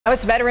Now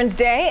it's Veterans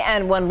Day,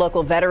 and one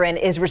local veteran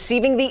is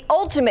receiving the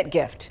ultimate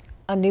gift,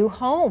 a new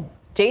home.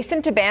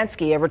 Jason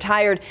Tabansky, a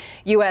retired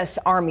U.S.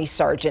 Army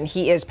sergeant,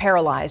 he is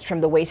paralyzed from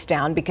the waist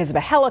down because of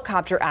a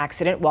helicopter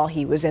accident while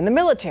he was in the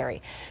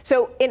military.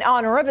 So in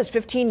honor of his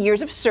 15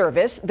 years of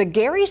service, the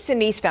Gary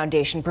Sinise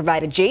Foundation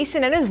provided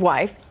Jason and his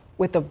wife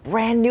with a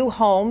brand new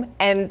home.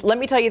 And let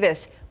me tell you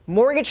this,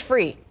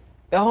 mortgage-free.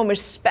 The home is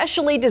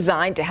specially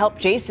designed to help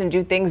Jason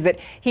do things that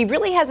he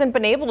really hasn't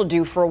been able to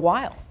do for a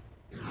while.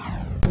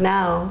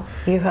 Now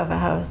you have a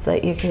house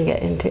that you can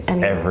get into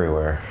anywhere.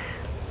 Everywhere.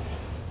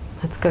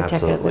 Let's go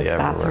check out this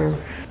bathroom.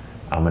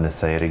 I'm going to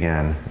say it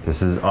again.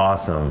 This is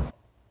awesome.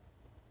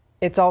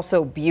 It's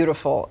also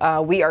beautiful.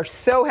 We are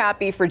so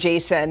happy for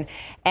Jason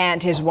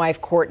and his wife,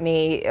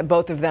 Courtney.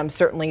 Both of them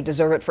certainly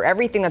deserve it for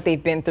everything that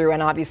they've been through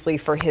and obviously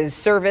for his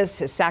service,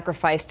 his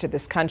sacrifice to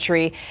this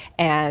country.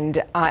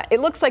 And it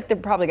looks like they're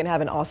probably going to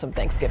have an awesome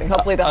Thanksgiving.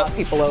 Hopefully they'll have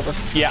people over.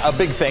 Yeah, a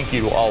big thank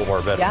you to all of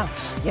our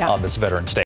veterans on this Veterans Day.